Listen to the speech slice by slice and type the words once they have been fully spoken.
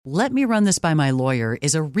"Let me run this by my lawyer"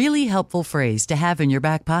 is a really helpful phrase to have in your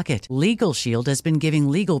back pocket. Legal Shield has been giving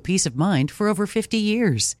legal peace of mind for over 50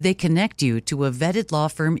 years. They connect you to a vetted law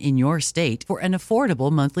firm in your state for an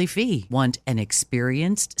affordable monthly fee. Want an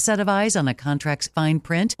experienced set of eyes on a contract's fine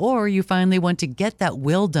print? Or you finally want to get that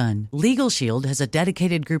will done? Legal Shield has a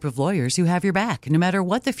dedicated group of lawyers who have your back, no matter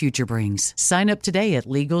what the future brings. Sign up today at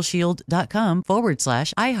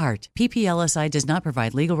LegalShield.com/iHeart. PPLSI does not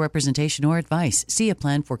provide legal representation or advice. See a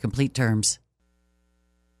plan for complete terms.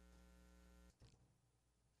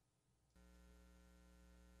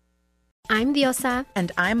 I'm Diosa.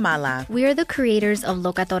 And I'm Mala. We are the creators of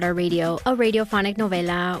Locatora Radio, a radiophonic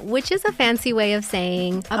novela, which is a fancy way of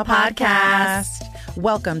saying a podcast.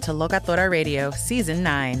 Welcome to Locatora Radio, Season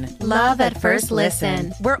 9. Love at first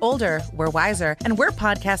listen. We're older, we're wiser, and we're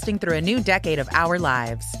podcasting through a new decade of our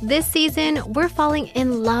lives. This season, we're falling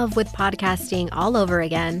in love with podcasting all over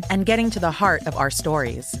again. And getting to the heart of our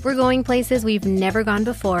stories. We're going places we've never gone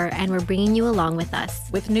before, and we're bringing you along with us.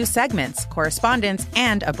 With new segments, correspondence,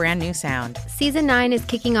 and a brand new sound. Season 9 is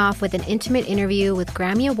kicking off with an intimate interview with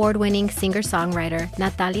Grammy Award-winning singer-songwriter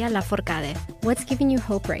Natalia Lafourcade. What's giving you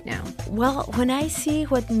hope right now? Well, when I see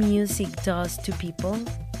what music does to people,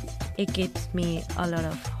 it gives me a lot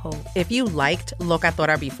of hope. If you liked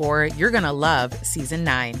Locatora before, you're going to love Season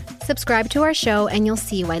 9. Subscribe to our show and you'll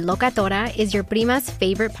see why Locatora is your prima's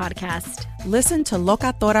favorite podcast. Listen to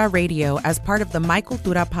Locatora Radio as part of the My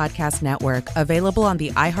Cultura Podcast Network, available on the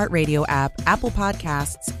iHeartRadio app, Apple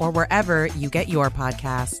Podcasts, or wherever you get your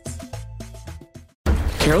podcasts.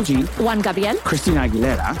 Karol G, Juan Gabriel, Christina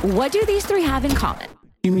Aguilera. What do these three have in common?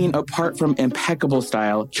 You mean apart from impeccable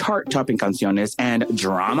style, chart-topping canciones, and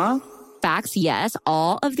drama? Facts, yes,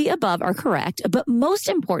 all of the above are correct. But most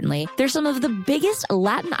importantly, they're some of the biggest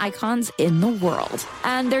Latin icons in the world.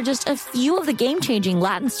 And they're just a few of the game-changing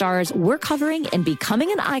Latin stars we're covering in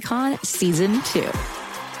Becoming an Icon Season 2.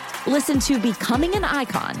 Listen to Becoming an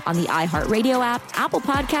Icon on the iHeartRadio app, Apple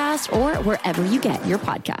Podcasts, or wherever you get your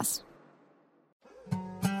podcasts.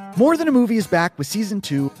 More Than a Movie is back with Season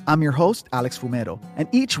 2. I'm your host, Alex Fumero, and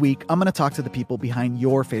each week I'm going to talk to the people behind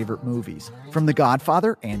your favorite movies. From The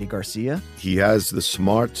Godfather, Andy Garcia. He has the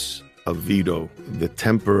smarts of Vito, the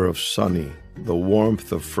temper of Sonny, the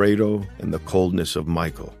warmth of Fredo, and the coldness of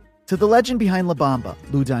Michael. To the legend behind La Bamba,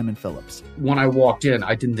 Lou Diamond Phillips. When I walked in,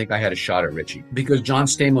 I didn't think I had a shot at Richie because John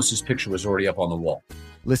Stamos' picture was already up on the wall.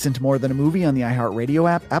 Listen to More Than a Movie on the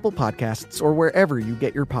iHeartRadio app, Apple Podcasts, or wherever you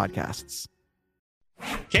get your podcasts.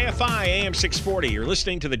 KFI AM 640. You're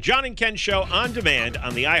listening to the John and Ken Show on demand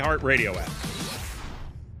on the iHeartRadio app.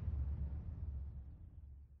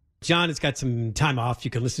 John has got some time off. You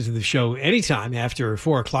can listen to the show anytime after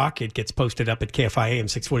 4 o'clock. It gets posted up at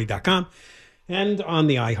KFIAM640.com and on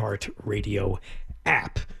the iHeartRadio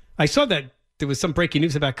app. I saw that there was some breaking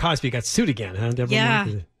news about Cosby got sued again. Huh? Yeah.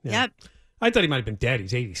 Yep. I thought he might have been dead.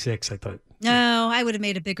 He's 86, I thought. No, I would have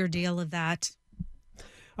made a bigger deal of that.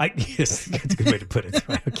 Yes, that's a good way to put it.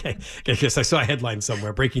 Right, okay. I guess I saw a headline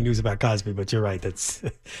somewhere, breaking news about Cosby, but you're right.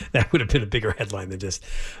 That would have been a bigger headline than just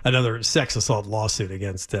another sex assault lawsuit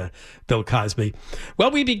against Bill Cosby. Well,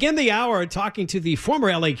 we begin the hour talking to the former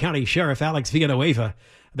L.A. County Sheriff, Alex Villanueva,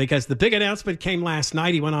 because the big announcement came last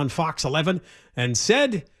night. He went on Fox 11 and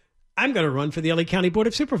said, I'm going to run for the L.A. County Board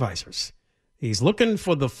of Supervisors. He's looking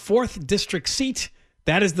for the 4th district seat.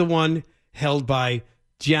 That is the one held by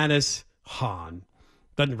Janice Hahn.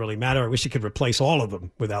 Doesn't really matter. I wish you could replace all of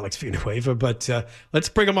them with Alex Villanueva, but let's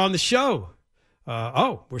bring him on the show.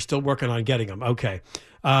 We're still working on getting him. Okay.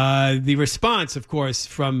 The response, of course,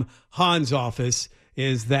 from Hahn's office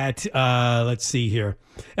is that, let's see here,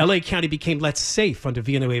 L.A. County became less safe under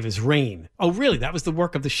Villanueva's reign. Oh, really? That was the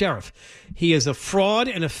work of the sheriff. He is a fraud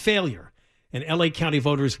and a failure, and L.A. County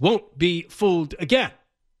voters won't be fooled again.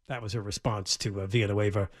 That was her response to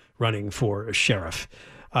Villanueva running for sheriff.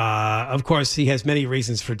 Of course, he has many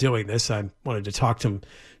reasons for doing this. I wanted to talk to him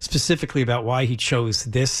specifically about why he chose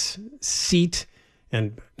this seat.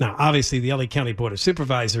 And now, obviously, the LA County Board of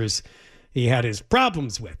Supervisors, he had his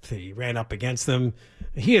problems with. He ran up against them.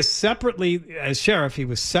 He is separately, as sheriff, he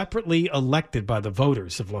was separately elected by the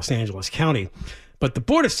voters of Los Angeles County. But the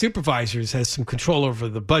Board of Supervisors has some control over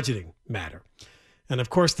the budgeting matter. And, of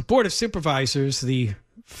course, the Board of Supervisors, the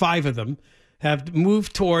 5 of them, have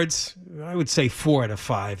moved towards, I would say 4 out of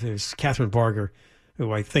 5. There's Catherine Barger,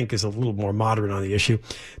 who I think is a little more moderate on the issue.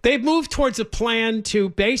 They've moved towards a plan to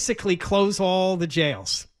basically close all the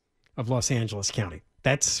jails of Los Angeles County.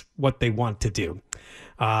 That's what they want to do.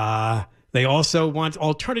 They also want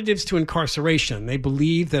alternatives to incarceration. They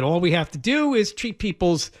believe that all we have to do is treat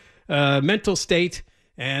people's mental state,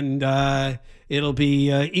 and it'll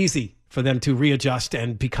be easy for them to readjust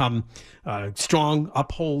and become strong,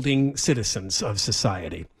 upholding citizens of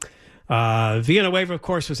society. Villanueva, of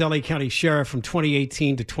course, was LA County Sheriff from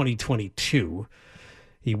 2018 to 2022.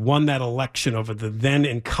 He won that election over the then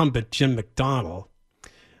incumbent Jim McDonnell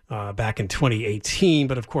back in 2018.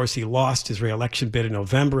 But, of course, he lost his re-election bid in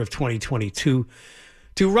November of 2022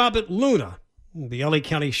 to Robert Luna, the LA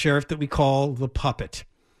County Sheriff that we call the puppet.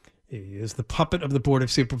 He is the puppet of the Board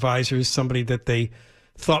of Supervisors, somebody that they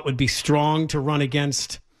thought would be strong to run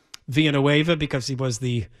against Villanueva because he was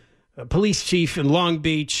the police chief in Long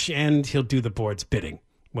Beach, and he'll do the board's bidding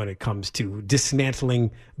when it comes to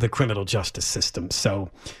dismantling the criminal justice system. So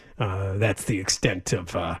that's the extent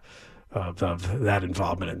of that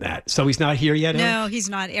involvement in that. So he's not here yet, Eric? No, he's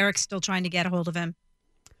not. Eric's still trying to get a hold of him.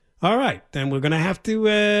 All right, then we're going to have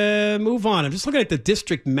to move on. I'm just looking at the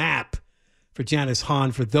district map for Janice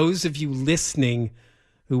Hahn. For those of you listening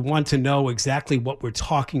who want to know exactly what we're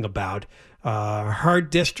talking about, her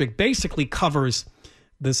district basically covers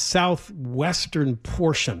the southwestern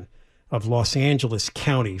portion of Los Angeles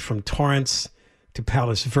County, from Torrance to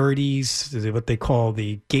Palos Verdes, what they call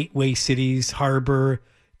the gateway cities, harbor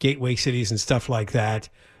gateway cities and stuff like that.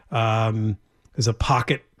 There's a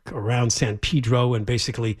pocket around San Pedro and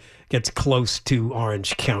basically gets close to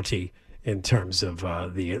Orange County in terms of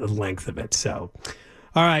the length of it. So,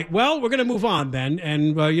 all right. Well, we're going to move on then.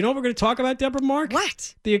 And you know what we're going to talk about, Deborah Mark?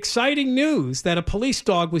 What? The exciting news that a police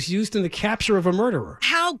dog was used in the capture of a murderer.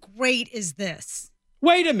 How great is this?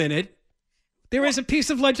 Wait a minute. There is a piece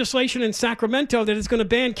of legislation in Sacramento that is going to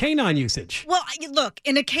ban canine usage. Well, look,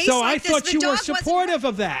 in a case so like this, I thought you were supportive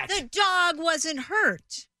of that. The dog wasn't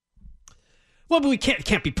hurt. Well, but it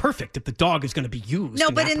can't be perfect if the dog is going to be used.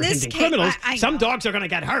 No, but in this case, criminals, I some know. Dogs are going to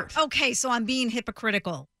get hurt. Okay, so I'm being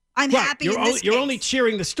hypocritical. I'm right. happy You're only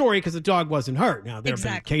cheering the story because the dog wasn't hurt. Now, there have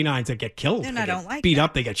been canines that get killed. And I don't like beat that.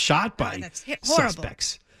 up. They get shot by that's horrible.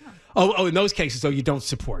 suspects. Oh, in those cases, though, you don't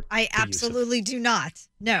support. I absolutely do not.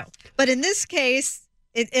 No. But in this case,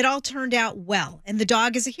 it all turned out well. And the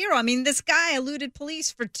dog is a hero. I mean, this guy eluded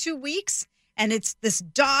police for 2 weeks, and it's this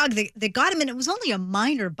dog that got him, and it was only a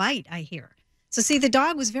minor bite, I hear. So, see, the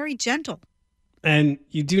dog was very gentle. And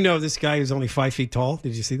you do know this guy is only 5 feet tall.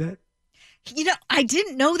 Did you see that? You know, I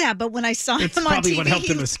didn't know that, but when I saw him on TV... It's probably what helped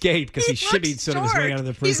him escape, because he shimmied sort of his way out of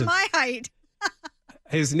the prison. He's my height.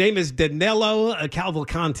 His name is Danilo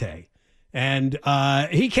Cavalcante, and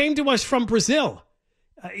he came to us from Brazil.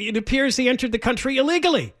 It appears he entered the country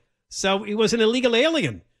illegally. So he was an illegal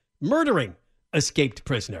alien, murdering escaped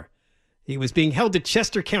prisoner. He was being held at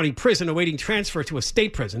Chester County Prison, awaiting transfer to a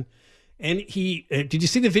state prison. And he, did you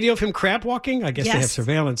see the video of him crab walking? I guess they have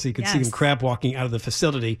surveillance, so you could see him crab walking out of the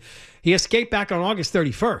facility. He escaped back on August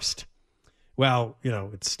 31st. Well, you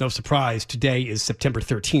know, it's no surprise. Today is September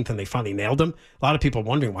 13th, and they finally nailed him. A lot of people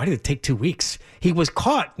wondering, why did it take 2 weeks? He was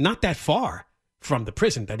caught not that far from the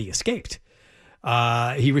prison that he escaped.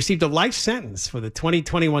 He received a life sentence for the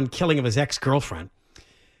 2021 killing of his ex-girlfriend.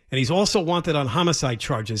 And he's also wanted on homicide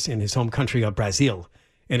charges in his home country of Brazil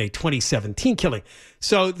in a 2017 killing.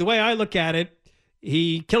 So the way I look at it,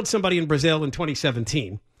 he killed somebody in Brazil in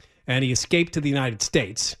 2017, and he escaped to the United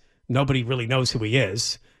States. Nobody really knows who he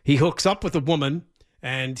is. He hooks up with a woman,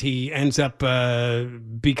 and he ends up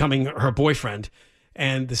becoming her boyfriend.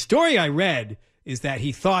 And the story I read is that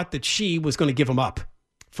he thought that she was going to give him up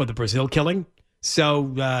for the Brazil killing.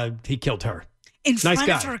 So he killed her. In nice front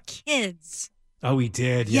guy. of her kids. Oh, he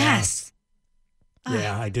did? Yeah. Yes.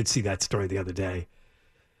 Yeah, I did see that story the other day.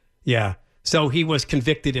 Yeah. So he was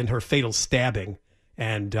convicted in her fatal stabbing,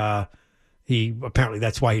 and he apparently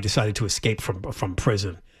that's why he decided to escape from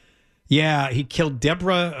prison. Yeah, he killed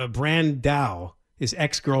Deborah Brandow, his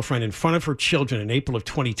ex-girlfriend, in front of her children in April of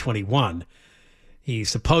 2021. He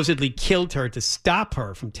supposedly killed her to stop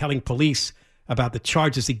her from telling police about the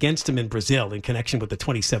charges against him in Brazil in connection with the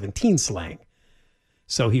 2017 slaying.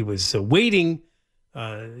 So he was waiting.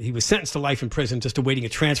 He was sentenced to life in prison, just awaiting a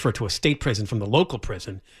transfer to a state prison from the local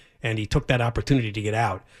prison, and he took that opportunity to get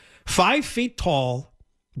out. 5 feet tall,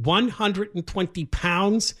 120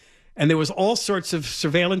 pounds, and there was all sorts of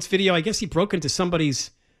surveillance video. I guess he broke into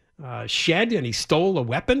somebody's shed and he stole a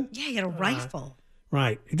weapon. Yeah, he had a rifle.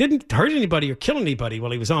 Right. He didn't hurt anybody or kill anybody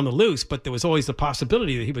while he was on the loose, but there was always the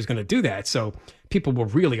possibility that he was going to do that. So people were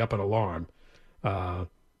really up in alarm.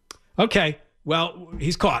 Okay. Well,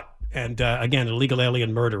 he's caught. And again, an illegal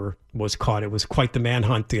alien murderer was caught. It was quite the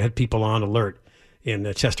manhunt. They had people on alert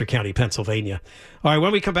in Chester County, Pennsylvania. All right,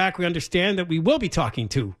 when we come back, we understand that we will be talking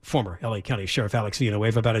to former LA County Sheriff Alex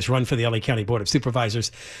Villanueva about his run for the LA County Board of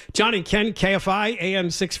Supervisors. John and Ken, KFI,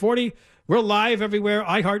 AM 640. We're live everywhere,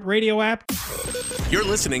 iHeartRadio app. You're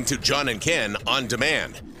listening to John and Ken on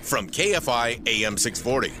demand. from KFI AM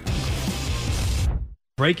 640.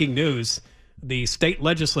 Breaking news. The state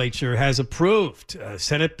legislature has approved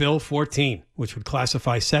Senate Bill 14, which would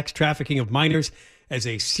classify sex trafficking of minors as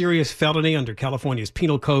a serious felony under California's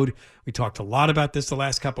penal code. We talked a lot about this the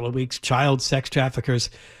last couple of weeks, child sex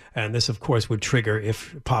traffickers. And this, of course, would trigger,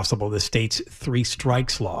 if possible, the state's 3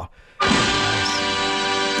 strikes law.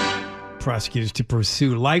 Prosecutors to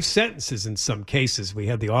pursue life sentences in some cases. We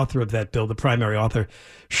had the author of that bill, the primary author,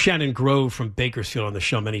 Shannon Grove from Bakersfield, on the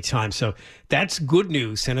show many times. So that's good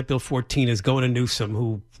news. Senate Bill 14 is going to Newsom,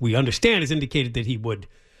 who we understand has indicated that he would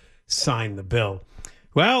sign the bill.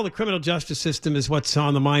 Well, the criminal justice system is what's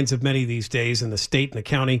on the minds of many these days in the state and the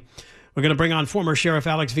county. We're going to bring on former Sheriff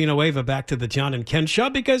Alex Villanueva back to the John and Ken show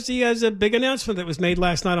because he has a big announcement that was made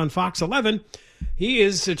last night on Fox 11. He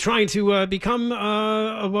is trying to become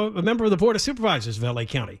a member of the Board of Supervisors of L.A.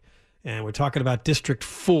 County. And we're talking about District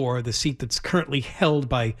 4, the seat that's currently held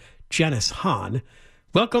by Janice Hahn.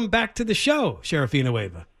 Welcome back to the show, Sheriff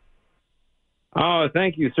Villanueva. Oh,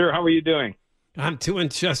 thank you, sir. How are you doing? I'm doing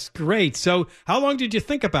just great. So how long did you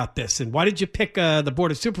think about this, and why did you pick the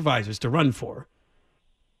Board of Supervisors to run for?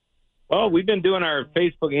 Well, we've been doing our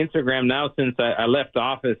Facebook, Instagram now since I left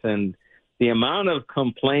office, and the amount of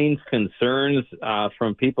complaints, concerns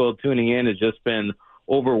from people tuning in has just been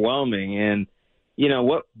overwhelming. And, you know,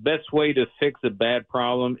 what best way to fix a bad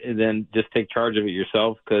problem is then just take charge of it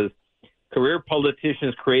yourself, because career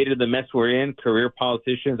politicians created the mess we're in. Career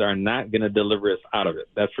politicians are not going to deliver us out of it.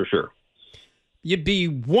 That's for sure. You'd be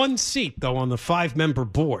one seat, though, on the 5-member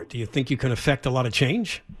board. Do you think you can affect a lot of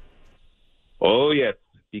change? Oh, yes,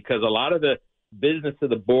 because a lot of the business of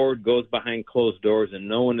the board goes behind closed doors and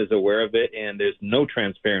no one is aware of it, and there's no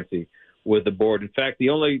transparency with the board. In fact, the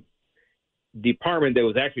only department that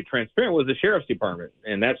was actually transparent was the sheriff's department,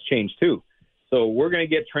 and that's changed too. So we're going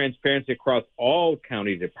to get transparency across all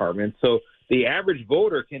county departments so the average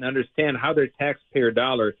voter can understand how their taxpayer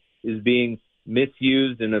dollar is being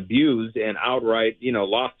misused and abused and outright,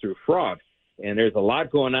 lost through fraud. And there's a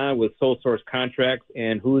lot going on with sole source contracts,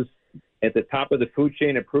 and who's at the top of the food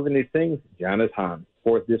chain approving these things? Janice Hahn,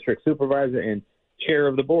 4th District Supervisor and Chair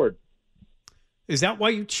of the Board. Is that why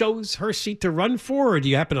you chose her seat to run for, or do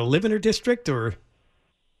you happen to live in her district? Or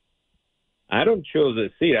I don't choose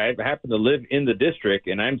a seat. I happen to live in the district,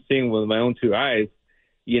 and I'm seeing with my own 2 eyes,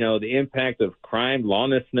 the impact of crime,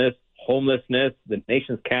 lawlessness, homelessness, the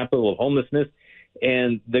nation's capital of homelessness.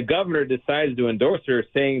 And the governor decides to endorse her,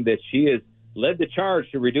 saying that she has led the charge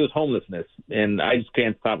to reduce homelessness. And I just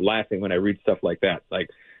can't stop laughing when I read stuff like that. Like,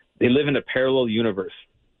 they live in a parallel universe.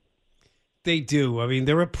 They do. I mean,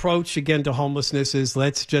 their approach, again, to homelessness is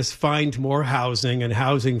let's just find more housing and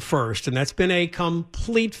housing first. And that's been a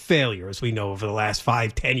complete failure, as we know, over the last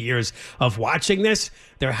 5-10 years of watching this.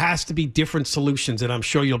 There has to be different solutions, and I'm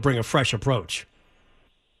sure you'll bring a fresh approach.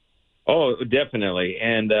 Oh, definitely.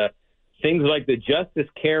 And things like the Justice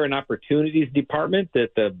Care and Opportunities Department that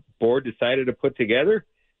the board decided to put together,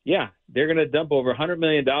 yeah, they're going to dump over $100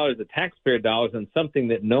 million of taxpayer dollars on something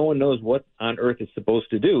that no one knows what on earth is supposed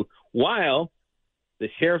to do, while the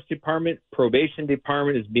Sheriff's Department, Probation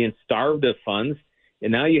Department is being starved of funds.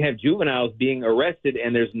 And now you have juveniles being arrested,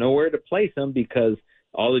 and there's nowhere to place them because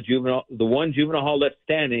the one juvenile hall left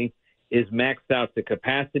standing is maxed out to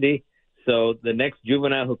capacity. So the next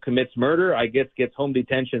juvenile who commits murder, I guess, gets home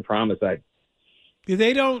detention for homicide.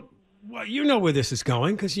 They don't, well, you know where this is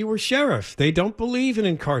going because you were sheriff. They don't believe in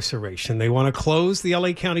incarceration. They want to close the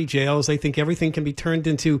L.A. County jails. They think everything can be turned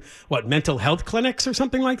into, mental health clinics or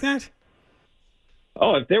something like that?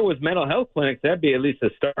 Oh, if there was mental health clinics, that'd be at least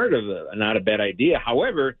a start of not a bad idea.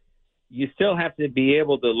 However, you still have to be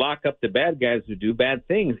able to lock up the bad guys who do bad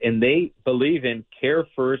things, and they believe in care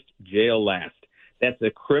first, jail last. That's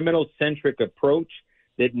a criminal-centric approach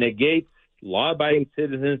that negates law-abiding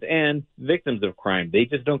citizens and victims of crime. They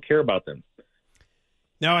just don't care about them.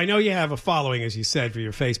 Now, I know you have a following, as you said, for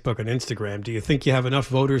your Facebook and Instagram. Do you think you have enough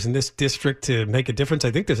voters in this district to make a difference?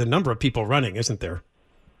 I think there's a number of people running, isn't there?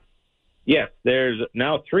 Yes, there's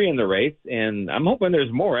now 3 in the race, and I'm hoping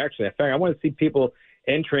there's more, actually. In fact, I want to see people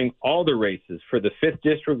entering all the races for the 5th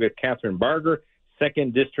District with Catherine Barger,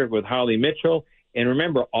 2nd District with Holly Mitchell. And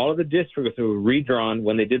remember, all of the districts were redrawn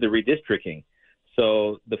when they did the redistricting.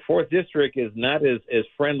 So the 4th District is not as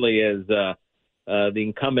friendly as the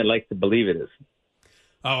incumbent likes to believe it is.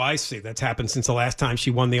 Oh, I see. That's happened since the last time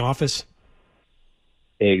she won the office?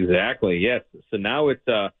 Exactly, yes. So now it's,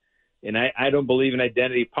 and I don't believe in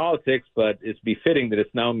identity politics, but it's befitting that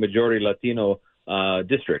it's now a majority Latino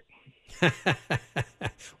district.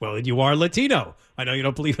 Well, you are Latino. I know you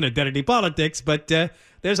don't believe in identity politics, but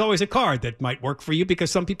there's always a card that might work for you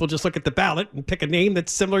because some people just look at the ballot and pick a name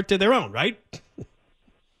that's similar to their own, right?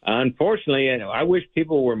 Unfortunately, I wish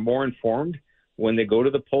people were more informed when they go to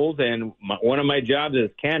the polls. And one of my jobs as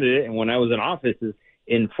candidate and when I was in office is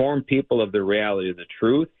inform people of the reality of the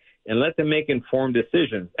truth and let them make informed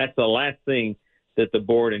decisions. That's the last thing that the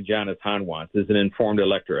board and Janice Hahn wants, is an informed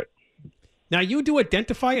electorate. Now, you do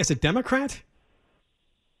identify as a Democrat?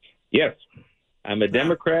 Yes. I'm a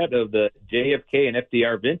Democrat of the JFK and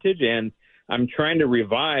FDR vintage, and I'm trying to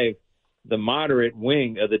revive the moderate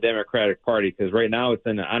wing of the Democratic Party because right now it's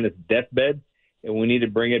on its deathbed, and we need to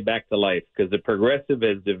bring it back to life because the progressive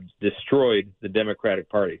has destroyed the Democratic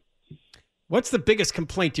Party. What's the biggest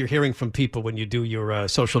complaint you're hearing from people when you do your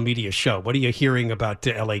social media show? What are you hearing about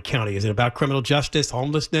L.A. County? Is it about criminal justice,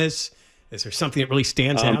 homelessness? Is there something that really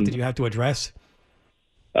stands out that you have to address?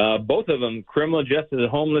 Both of them, criminal justice and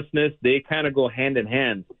homelessness, they kind of go hand in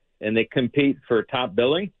hand, and they compete for top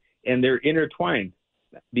billing, and they're intertwined.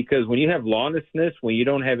 Because when you have lawlessness, when you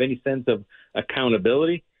don't have any sense of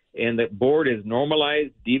accountability, and the board has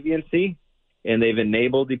normalized deviancy, and they've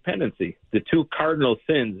enabled dependency, the two cardinal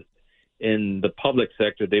sins in the public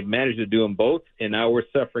sector, they've managed to do them both, and now we're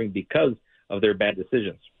suffering because of their bad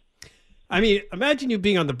decisions. I mean, imagine you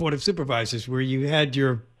being on the Board of Supervisors where you had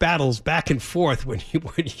your battles back and forth when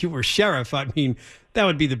you were sheriff. I mean, that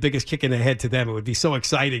would be the biggest kick in the head to them. It would be so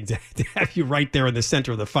exciting to have you right there in the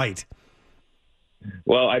center of the fight.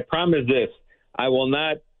 Well, I promise this. I will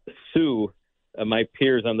not sue my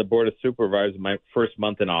peers on the Board of Supervisors my first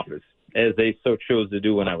month in office, as they so chose to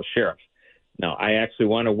do when I was sheriff. No, I actually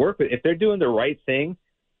want to work with, if they're doing the right thing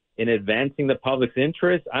in advancing the public's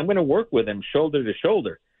interest, I'm going to work with them shoulder to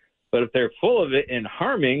shoulder. But if they're full of it and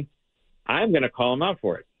harming, I'm going to call them out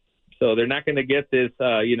for it. So they're not going to get this,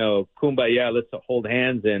 kumbaya, let's hold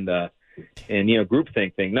hands and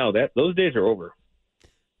groupthink thing. No, those days are over.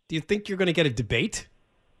 Do you think you're going to get a debate?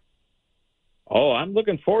 Oh, I'm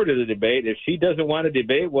looking forward to the debate. If she doesn't want to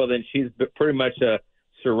debate, well, then she's pretty much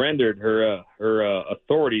surrendered her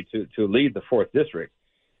authority to lead the 4th District.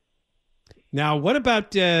 Now, what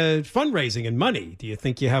about fundraising and money? Do you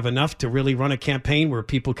think you have enough to really run a campaign where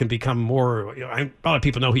people can become more? A lot of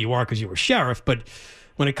people know who you are because you were sheriff, but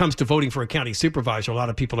when it comes to voting for a county supervisor, a lot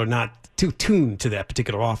of people are not too tuned to that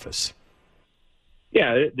particular office.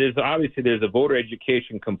 Yeah, there's a voter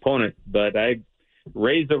education component, but I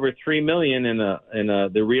raised over $3 million in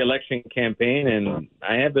the reelection campaign, and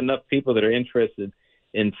I have enough people that are interested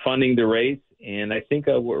in funding the race, and I think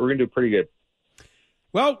we're going to do pretty good.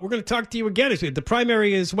 Well, we're going to talk to you again. The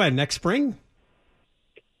primary is when? Next spring?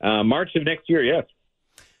 March of next year, yes.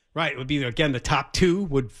 Right. It would be, again, the top two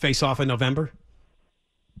would face off in November?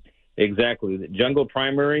 Exactly. The jungle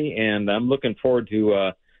primary, and I'm looking forward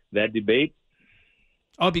to that debate.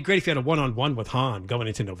 Oh, it'd be great if you had a one-on-one with Hahn going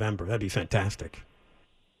into November. That'd be fantastic.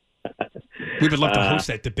 We would love to host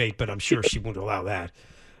that debate, but I'm sure she won't allow that.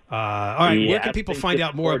 All right. Yeah, where can people find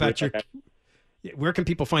out more about your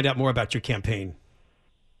campaign?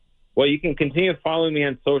 Well, you can continue following me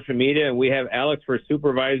on social media. We have Alex for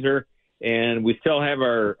Supervisor, and we still have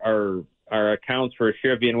our accounts for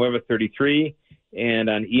Sheriff Villanueva 33, and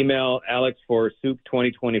on email, Alex for Soup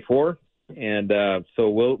 2024. And so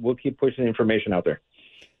we'll keep pushing information out there.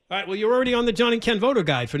 All right. Well, you're already on the John and Ken voter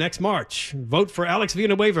guide for next March. Vote for Alex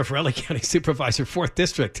Villanueva for LA County Supervisor, 4th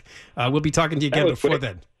District. We'll be talking to you again before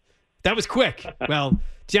then. That was quick. Well,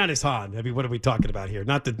 Janice Hahn. I mean, what are we talking about here?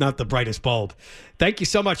 Not the brightest bulb. Thank you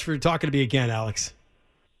so much for talking to me again, Alex.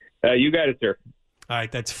 You got it, sir. All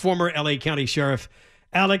right. That's former LA County Sheriff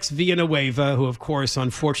Alex Villanueva, who, of course,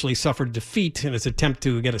 unfortunately suffered defeat in his attempt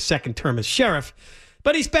to get a second term as sheriff.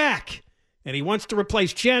 But he's back, and he wants to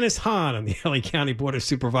replace Janice Hahn on the LA County Board of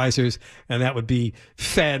Supervisors, and that would be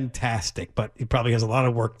fantastic. But he probably has a lot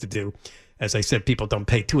of work to do. As I said, people don't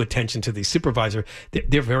pay too attention to the supervisor.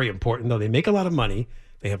 They're very important, though. They make a lot of money.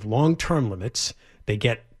 They have long-term limits. They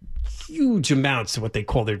get huge amounts of what they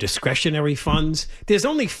call their discretionary funds. There's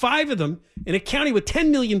only 5 of them in a county with 10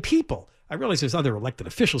 million people. I realize there's other elected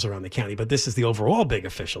officials around the county, but this is the overall big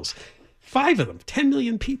officials. 5 of them, 10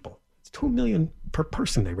 million people. It's 2 million per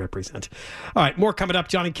person they represent. All right, more coming up.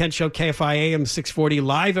 John and Ken Show, KFI AM 640,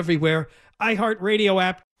 live everywhere. iHeartRadio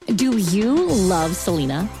app. Do you love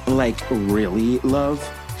Selena? Like, really love?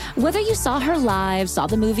 Whether you saw her live, saw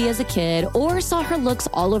the movie as a kid, or saw her looks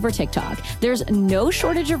all over TikTok, there's no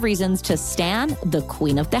shortage of reasons to stan the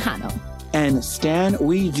Queen of Tejano. And Stan,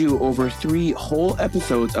 we do over 3 whole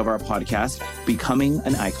episodes of our podcast, Becoming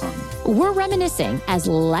an Icon. We're reminiscing as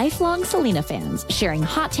lifelong Selena fans, sharing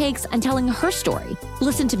hot takes and telling her story.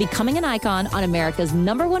 Listen to Becoming an Icon on America's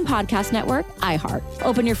 #1 podcast network, iHeart.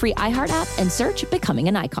 Open your free iHeart app and search Becoming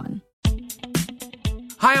an Icon.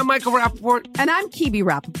 Hi, I'm Michael Rappaport. And I'm Kibi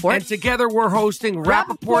Rappaport. And together we're hosting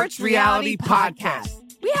Rappaport's Reality Podcast.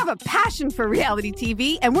 We have a passion for reality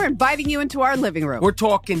TV, and we're inviting you into our living room. We're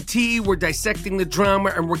talking tea, we're dissecting the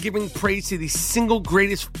drama, and we're giving praise to the single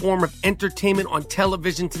greatest form of entertainment on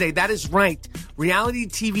television today. That is right. Reality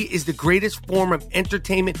TV is the greatest form of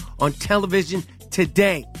entertainment on television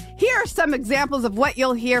today. Here are some examples of what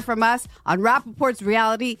you'll hear from us on Rappaport's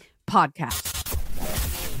Reality Podcast.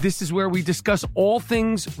 This is where we discuss all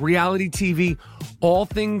things reality TV, all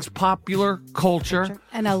things popular culture.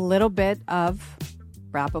 And a little bit of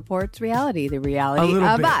Rappaport's reality, the reality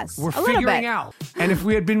of bit. us. We're figuring out. And if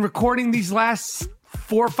we had been recording these last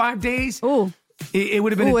 4 or 5 days, it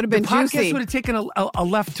would have been, the podcast juicy. would have taken a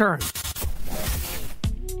left turn.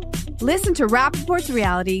 Listen to Rappaport's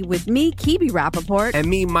Reality with me, Kibi Rappaport. And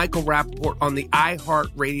me, Michael Rappaport, on the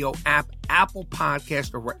iHeartRadio app, Apple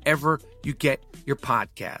Podcast, or wherever you get your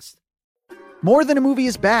podcast. More Than a Movie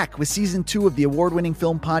is back with season 2 of the award-winning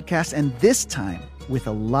film podcast, and this time with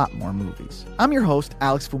a lot more movies. I'm your host,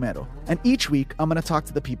 Alex Fumero, and each week I'm going to talk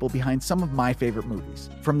to the people behind some of my favorite movies.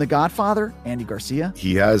 From The Godfather, Andy Garcia.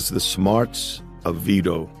 He has the smarts of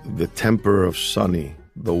Vito, the temper of Sonny,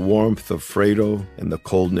 the warmth of Fredo, and the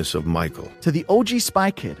coldness of Michael. To the OG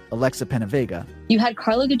Spy Kid, Alexa Penavega. You had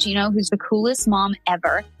Carla Gugino, who's the coolest mom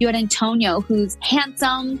ever. You had Antonio, who's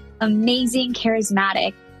handsome, amazing,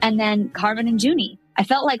 charismatic. And then Carmen and Junie. I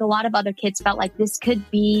felt like a lot of other kids felt like this could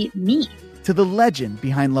be me. To the legend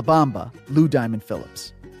behind La Bamba, Lou Diamond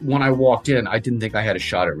Phillips. When I walked in, I didn't think I had a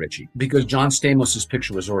shot at Richie because John Stamos'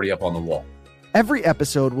 picture was already up on the wall. Every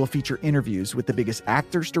episode will feature interviews with the biggest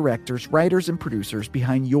actors, directors, writers, and producers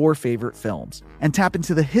behind your favorite films and tap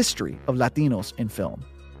into the history of Latinos in film.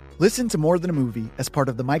 Listen to More Than a Movie as part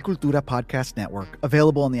of the My Cultura Podcast Network,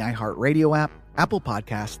 available on the iHeartRadio app, Apple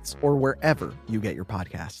Podcasts, or wherever you get your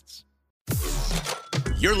podcasts.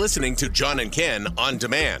 You're listening to John and Ken on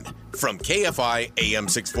demand from KFI AM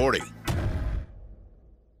 640.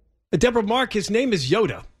 Deborah Mark, his name is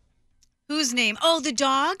Yoda. Whose name? Oh, the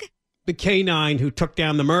dog? The canine who took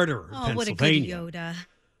down the murderer in Pennsylvania. What a good Yoda.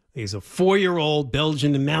 He's a 4-year-old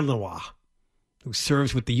Belgian Malinois who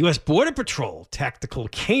serves with the U.S. Border Patrol Tactical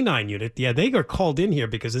Canine Unit. Yeah, they got called in here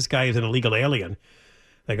because this guy is an illegal alien.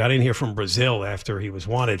 They got in here from Brazil after he was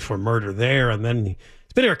wanted for murder there. And then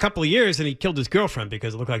he's been here a couple of years and he killed his girlfriend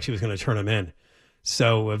because it looked like she was going to turn him in.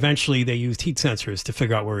 So eventually they used heat sensors to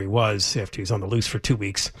figure out where he was after he was on the loose for 2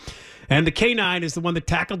 weeks. And the canine is the one that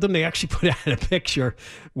tackled him. They actually put out a picture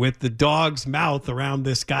with the dog's mouth around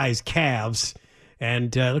this guy's calves.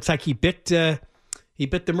 And it looks like he bit the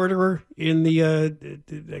murderer in the,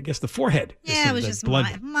 I guess, the forehead. Yeah, it was just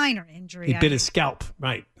minor injury. He bit his scalp.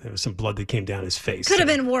 Right. There was some blood that came down his face. Could have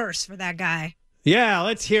been worse for that guy. Yeah,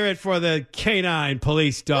 let's hear it for the canine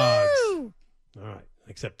police dogs. Woo! All right.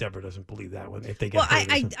 Except Deborah doesn't believe that one. If they get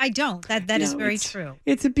I don't. That is very true.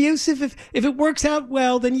 It's abusive. If it works out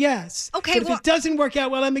well, then yes. Okay, but if it doesn't work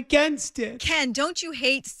out well, I'm against it. Ken, don't you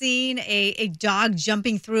hate seeing a dog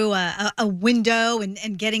jumping through a window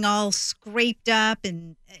and getting all scraped up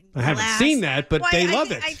and I haven't seen that, but they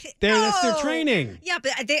love it. That's their training. Yeah,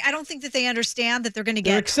 but I don't think that they understand that they're going to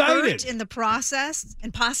get hurt in the process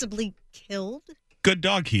and possibly killed. Good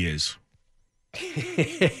dog he is.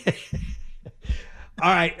 All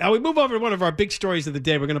right, we move over to one of our big stories of the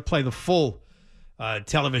day. We're going to play the full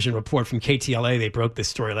television report from KTLA. They broke this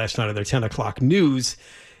story last night on their 10 o'clock news.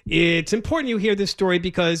 It's important you hear this story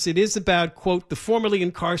because it is about, quote, the formerly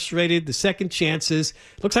incarcerated, the second chances.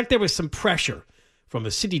 Looks like there was some pressure from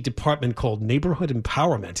a city department called Neighborhood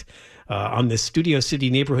Empowerment on this Studio City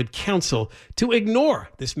Neighborhood Council to ignore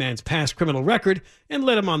this man's past criminal record and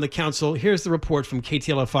let him on the council. Here's the report from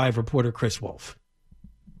KTLA5 reporter Chris Wolf.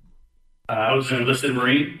 I was an enlisted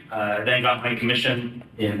Marine, then got my commission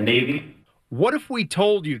in the Navy. What if we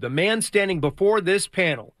told you the man standing before this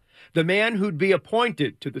panel, the man who'd be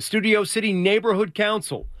appointed to the Studio City Neighborhood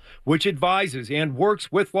Council, which advises and works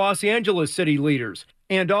with Los Angeles city leaders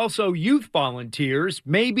and also youth volunteers,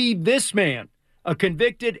 may be this man, a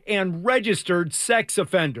convicted and registered sex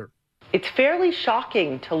offender? It's fairly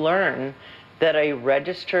shocking to learn that a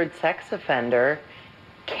registered sex offender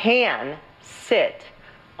can sit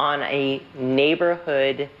on a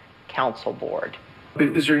neighborhood council board.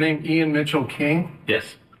 Is your name Ian Mitchell King?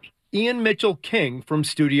 Yes. Ian Mitchell King from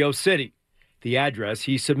Studio City. The address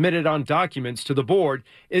he submitted on documents to the board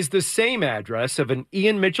is the same address of an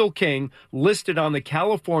Ian Mitchell King listed on the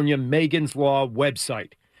California Megan's Law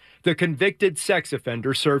website. The convicted sex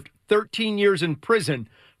offender served 13 years in prison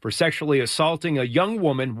for sexually assaulting a young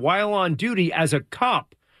woman while on duty as a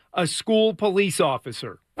cop, a school police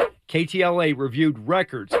officer. KTLA reviewed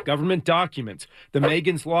records, government documents, the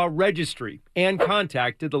Megan's Law registry, and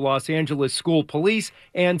contacted the Los Angeles School Police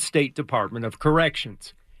and State Department of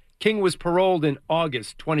Corrections. King was paroled in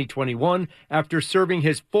August 2021 after serving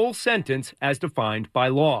his full sentence as defined by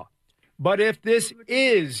law. But if this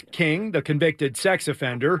is King, the convicted sex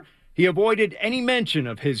offender, he avoided any mention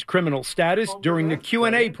of his criminal status during the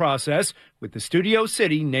Q&A process with the Studio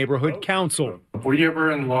City Neighborhood Council. Were you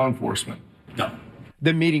ever in law enforcement? No.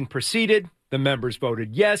 The meeting proceeded, the members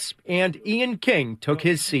voted yes, and Ian King took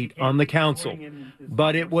his seat on the council.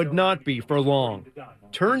 But it would not be for long.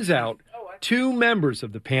 Turns out, 2 members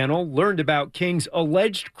of the panel learned about King's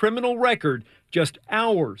alleged criminal record just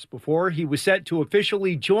hours before he was set to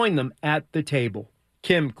officially join them at the table.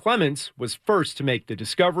 Kim Clements was first to make the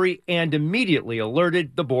discovery and immediately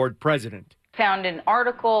alerted the board president. Found an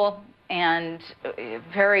article, and a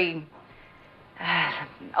very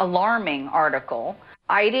alarming article.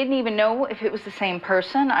 I didn't even know if it was the same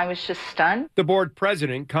person. I was just stunned. The board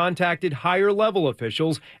president contacted higher level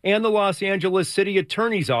officials and the Los Angeles City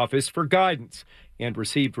Attorney's Office for guidance and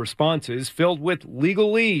received responses filled with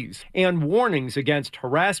legalese and warnings against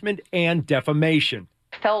harassment and defamation.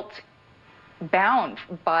 Felt bound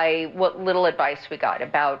by what little advice we got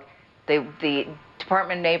about the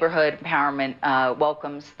Department of Neighborhood Empowerment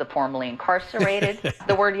welcomes the formerly incarcerated.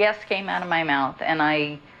 The word yes came out of my mouth,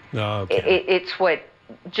 and it's what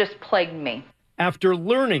just plagued me. After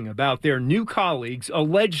learning about their new colleagues'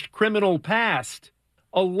 alleged criminal past,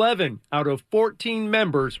 11 out of 14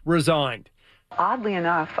 members resigned. Oddly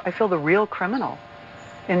enough, I feel the real criminal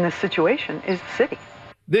in this situation is the city.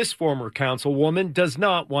 This former councilwoman does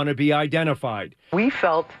not want to be identified. We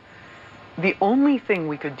felt the only thing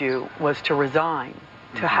we could do was to resign,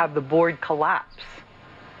 to have the board collapse,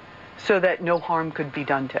 so that no harm could be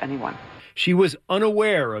done to anyone. She was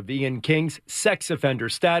unaware of Ian King's sex offender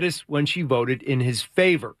status when she voted in his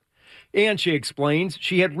favor. And she explains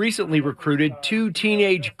she had recently recruited 2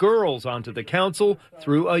 teenage girls onto the council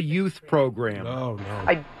through a youth program. Oh, no.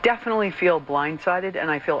 I definitely feel blindsided and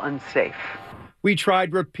I feel unsafe. We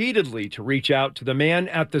tried repeatedly to reach out to the man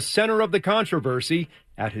at the center of the controversy,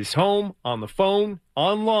 at his home, on the phone,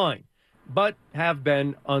 online, but have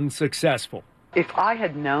been unsuccessful. If I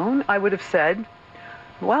had known, I would have said,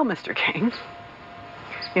 well, Mr. King,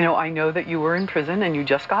 I know that you were in prison and you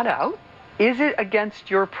just got out. Is it against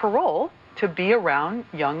your parole to be around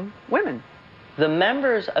young women? The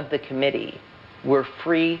members of the committee were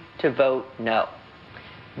free to vote no.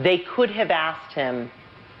 They could have asked him,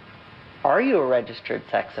 are you a registered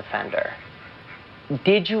sex offender?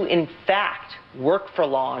 Did you, in fact, work for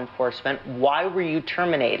law enforcement? Why were you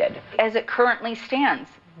terminated? As it currently stands,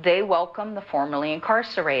 they welcome the formerly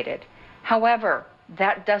incarcerated. However,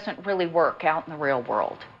 that doesn't really work out in the real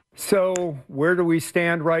world. So where do we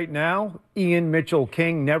stand right now? Ian Mitchell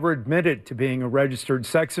King never admitted to being a registered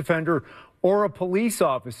sex offender or a police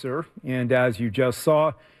officer. And as you just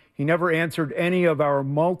saw, he never answered any of our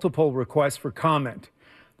multiple requests for comment.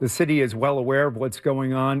 The city is well aware of what's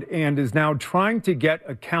going on and is now trying to get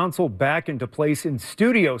a council back into place in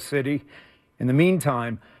Studio City. In the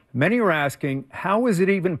meantime, many are asking, how is it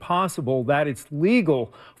even possible that it's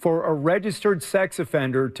legal for a registered sex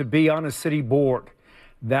offender to be on a city board?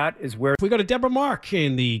 That is where we go to Deborah Mark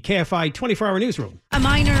in the KFI 24-hour newsroom. A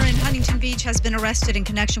minor in Huntington Beach has been arrested in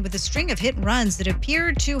connection with a string of hit and runs that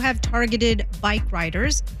appeared to have targeted bike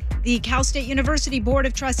riders. The Cal State University Board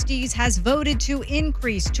of Trustees has voted to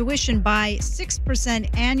increase tuition by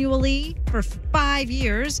 6% annually for 5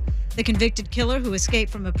 years. The convicted killer who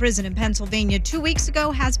escaped from a prison in Pennsylvania 2 weeks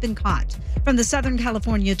ago has been caught. From the Southern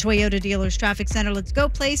California Toyota Dealers Traffic Center, let's go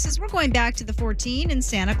places. We're going back to the 14 in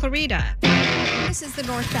Santa Clarita. This is the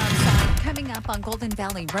northbound side coming up on Golden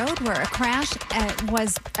Valley Road, where a crash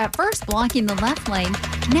was at first blocking the left lane.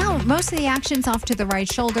 Now most of the action's off to the right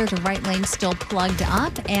shoulder. The right lane still plugged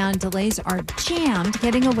up and delays are jammed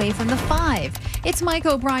getting away from the 5. It's Mike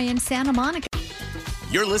O'Brien, Santa Monica.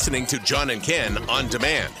 You're listening to John and Ken on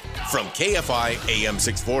demand from KFI AM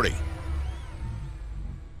 640.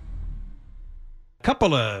 A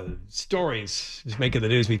couple of stories is making the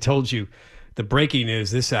news. We told you the breaking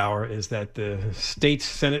news this hour is that the state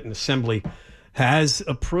Senate and Assembly has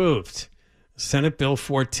approved Senate Bill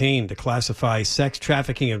 14 to classify sex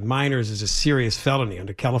trafficking of minors as a serious felony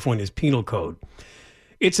under California's penal code.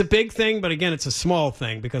 It's a big thing, but again, it's a small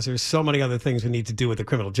thing because there's so many other things we need to do with the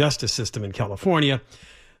criminal justice system in California.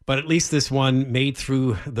 But at least this one made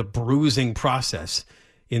through the bruising process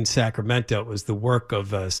in Sacramento. It was the work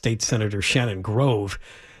of State Senator Shannon Grove.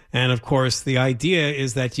 And of course, the idea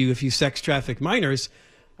is that if you sex traffic minors,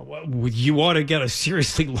 you ought to get a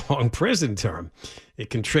seriously long prison term.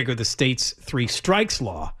 It can trigger the state's 3 strikes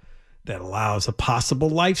law that allows a possible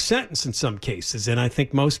life sentence in some cases. And I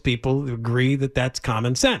think most people agree that that's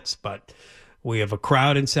common sense. But we have a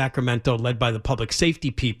crowd in Sacramento led by the public safety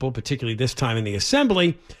people, particularly this time in the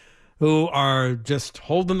assembly, who are just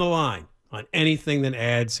holding the line on anything that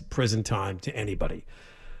adds prison time to anybody.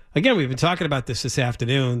 Again, we've been talking about this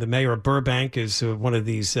afternoon. The mayor of Burbank is one of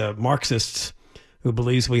these Marxists who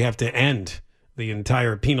believes we have to end the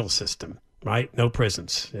entire penal system, right? No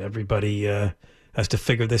prisons. Everybody has to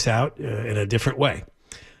figure this out in a different way.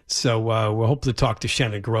 So we'll hope to talk to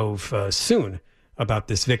Shannon Grove soon about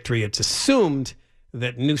this victory. It's assumed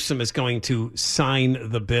that Newsom is going to sign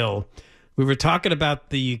the bill. We were talking about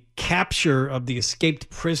the capture of the escaped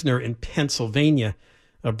prisoner in Pennsylvania,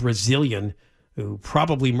 a Brazilian who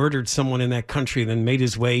probably murdered someone in that country and then made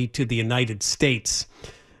his way to the United States.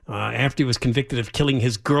 After he was convicted of killing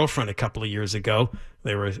his girlfriend a couple of years ago,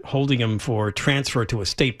 they were holding him for transfer to a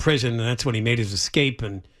state prison, and that's when he made his escape,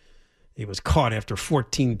 and he was caught after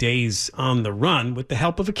 14 days on the run with the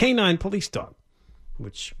help of a canine police dog,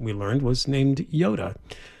 which we learned was named Yoda.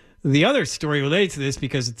 The other story related to this,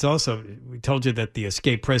 because it's also, we told you that the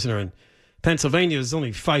escaped prisoner in Pennsylvania is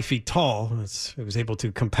only 5 feet tall. He was able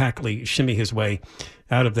to compactly shimmy his way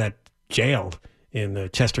out of that jail in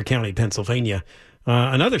Chester County, Pennsylvania.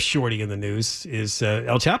 Another shorty in the news is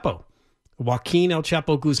El Chapo, Joaquin El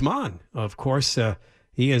Chapo Guzman. Of course,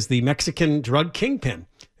 he is the Mexican drug kingpin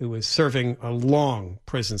who is serving a long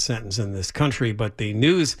prison sentence in this country. But the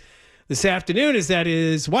news this afternoon is that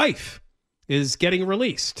his wife is getting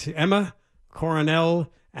released. Emma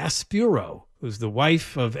Coronel Aspuro, who's the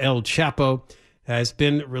wife of El Chapo, has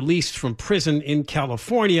been released from prison in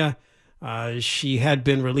California. She had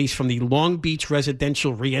been released from the Long Beach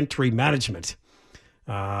Residential Reentry Management.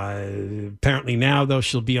 Apparently now, though,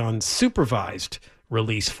 she'll be on supervised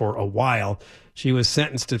release for a while. She was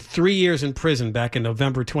sentenced to 3 years in prison back in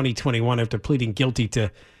November 2021 after pleading guilty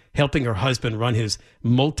to helping her husband run his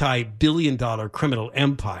multi-billion-dollar criminal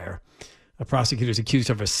empire. Prosecutors accused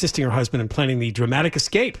her of assisting her husband in planning the dramatic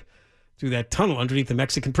escape through that tunnel underneath the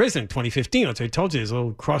Mexican prison in 2015. That's what I told you. There's a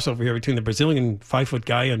little crossover here between the Brazilian 5-foot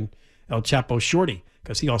guy and El Chapo shorty,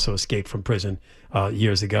 because he also escaped from prison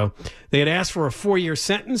years ago. They had asked for a 4-year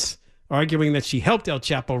sentence, arguing that she helped El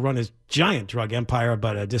Chapo run his giant drug empire,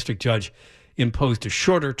 but a district judge imposed a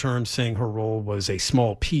shorter term, saying her role was a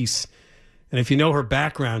small piece. And if you know her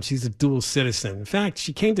background, she's a dual citizen. In fact,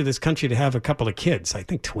 she came to this country to have a couple of kids, I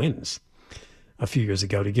think twins, a few years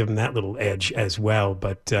ago, to give them that little edge as well.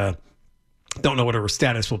 But don't know what her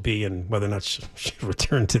status will be and whether or not she'll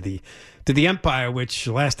return to the empire, which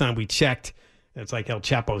last time we checked, it's like El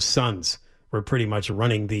Chapo's sons were pretty much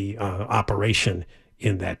running the operation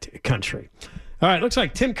in that country. All right, looks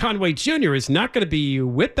like Tim Conway Jr. is not going to be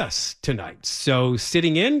with us tonight. So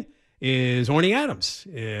sitting in is Orny Adams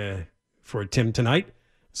for Tim tonight.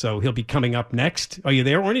 So he'll be coming up next. Are you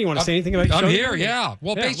there, Orny? You want to say anything about your show? I'm here, yeah.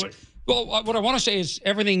 Well, what I want to say is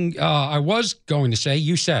everything I was going to say,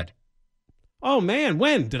 you said. Oh, man,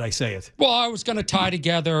 when did I say it? Well, I was going to tie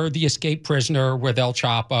together the escaped prisoner with El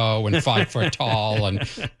Chapo and 5 foot tall and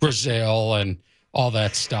Brazil and all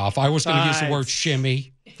that stuff. I was going to use the word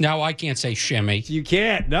shimmy. Now I can't say shimmy. You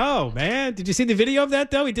can't. No, man. Did you see the video of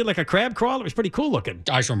that, though? He did like a crab crawl. It was pretty cool looking.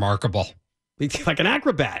 Guy's remarkable. He's like an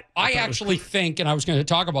acrobat. I actually think, and I was going to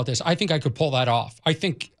talk about this, I think I could pull that off. I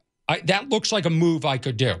think that looks like a move I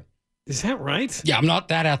could do. Is that right? Yeah, I'm not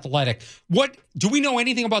that athletic. What do we know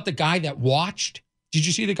anything about the guy that watched? Did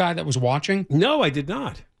you see the guy that was watching? No, I did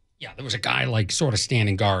not. Yeah, there was a guy like sort of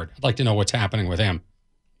standing guard. I'd like to know what's happening with him.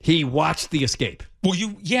 He watched the escape. Well,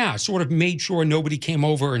 sort of made sure nobody came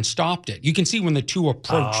over and stopped it. You can see when the two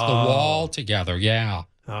approached the wall together. Yeah.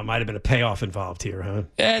 Might have been a payoff involved here, huh?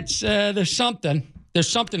 It's there's something. There's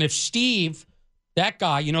something. If Steve, that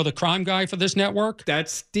guy, the crime guy for this network,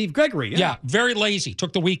 that's Steve Gregory. Yeah, very lazy.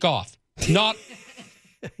 Took the week off. Not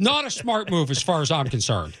a smart move as far as I'm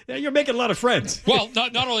concerned. Yeah, you're making a lot of friends. Well,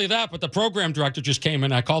 not only that, but the program director just came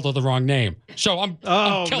in. I called her the wrong name. So I'm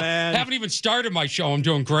man. Haven't even started my show. I'm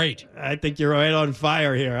doing great. I think you're right on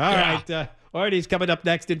fire here. All right. Artie's coming up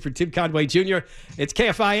next in for Tim Conway Jr. It's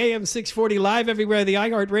KFI AM 640 live everywhere, the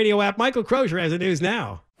iHeartRadio app. Michael Crozier has the news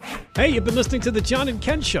now. Hey, you've been listening to The John and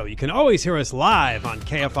Ken Show. You can always hear us live on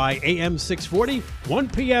KFI AM 640, 1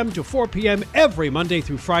 p.m. to 4 p.m. every Monday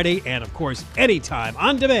through Friday, and of course, anytime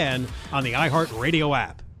on demand on the iHeartRadio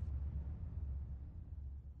app.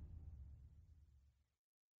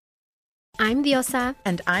 I'm Diosa.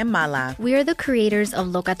 And I'm Mala. We are the creators of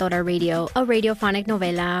Locatora Radio, a radiophonic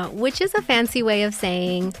novela, which is a fancy way of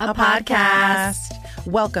saying a podcast.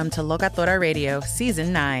 Welcome to Locatora Radio,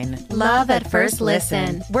 Season 9. Love at first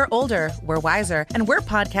listen. We're older, we're wiser, and we're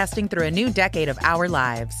podcasting through a new decade of our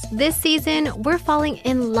lives. This season, we're falling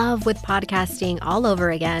in love with podcasting all over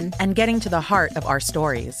again. And getting to the heart of our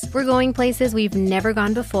stories. We're going places we've never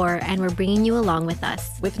gone before, and we're bringing you along with us.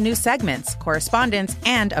 With new segments, correspondence,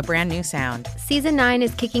 and a brand new sound. Season 9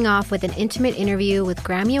 is kicking off with an intimate interview with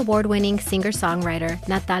Grammy Award-winning singer-songwriter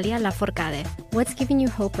Natalia Lafourcade. What's giving you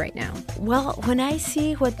hope right now? Well, when I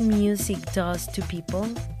see what music does to people,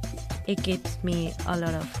 it gives me a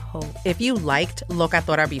lot of hope. If you liked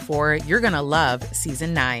Locatora before, you're going to love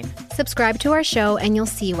Season 9. Subscribe to our show and you'll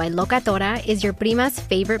see why Locatora is your prima's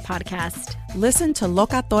favorite podcast. Listen to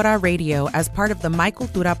Locatora Radio as part of the My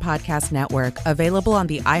Cultura Podcast Network, available on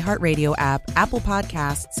the iHeartRadio app, Apple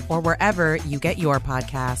Podcasts, or wherever you get your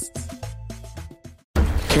podcasts.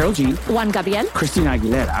 Carol G, Juan Gabriel, Christina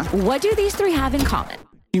Aguilera. What do these three have in common?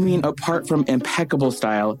 You mean apart from impeccable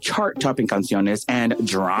style, chart-topping canciones, and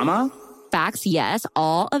drama? Facts, yes,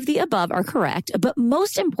 all of the above are correct, but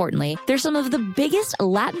most importantly, they're some of the biggest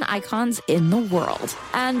Latin icons in the world.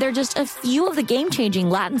 And they're just a few of the game-changing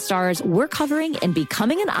Latin stars we're covering in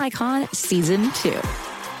Becoming an Icon Season 2.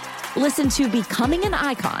 Listen to Becoming an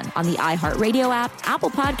Icon on the iHeartRadio app, Apple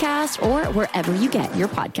Podcasts, or wherever you get your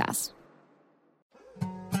podcasts.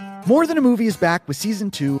 More Than a Movie is back with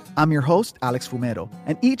Season 2. I'm your host, Alex Fumero,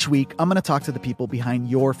 and each week I'm going to talk to the people behind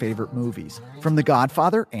your favorite movies. From The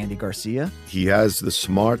Godfather, Andy Garcia. He has the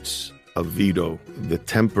smarts of Vito, the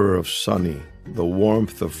temper of Sonny, the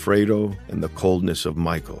warmth of Fredo, and the coldness of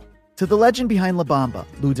Michael. To the legend behind La Bamba,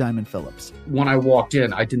 Lou Diamond Phillips. When I walked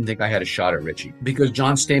in, I didn't think I had a shot at Richie because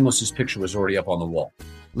John Stamos' picture was already up on the wall.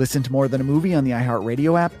 Listen to More Than a Movie on the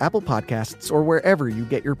iHeartRadio app, Apple Podcasts, or wherever you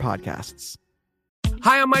get your podcasts.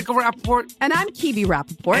 Hi, I'm Michael Rappaport. And I'm Kibi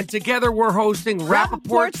Rappaport. And together we're hosting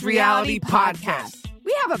Rappaport's Reality Podcast.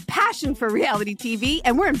 We have a passion for reality TV,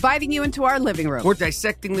 and we're inviting you into our living room. We're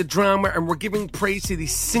dissecting the drama, and we're giving praise to the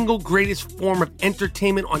single greatest form of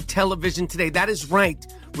entertainment on television today. That is right.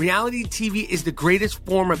 Reality TV is the greatest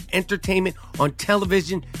form of entertainment on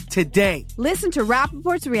television today. Listen to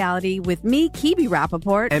Rappaport's Reality with me, Kibi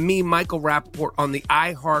Rappaport. And me, Michael Rappaport, on the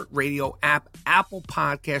iHeartRadio app, Apple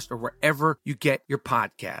Podcast, or wherever you get your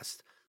podcast.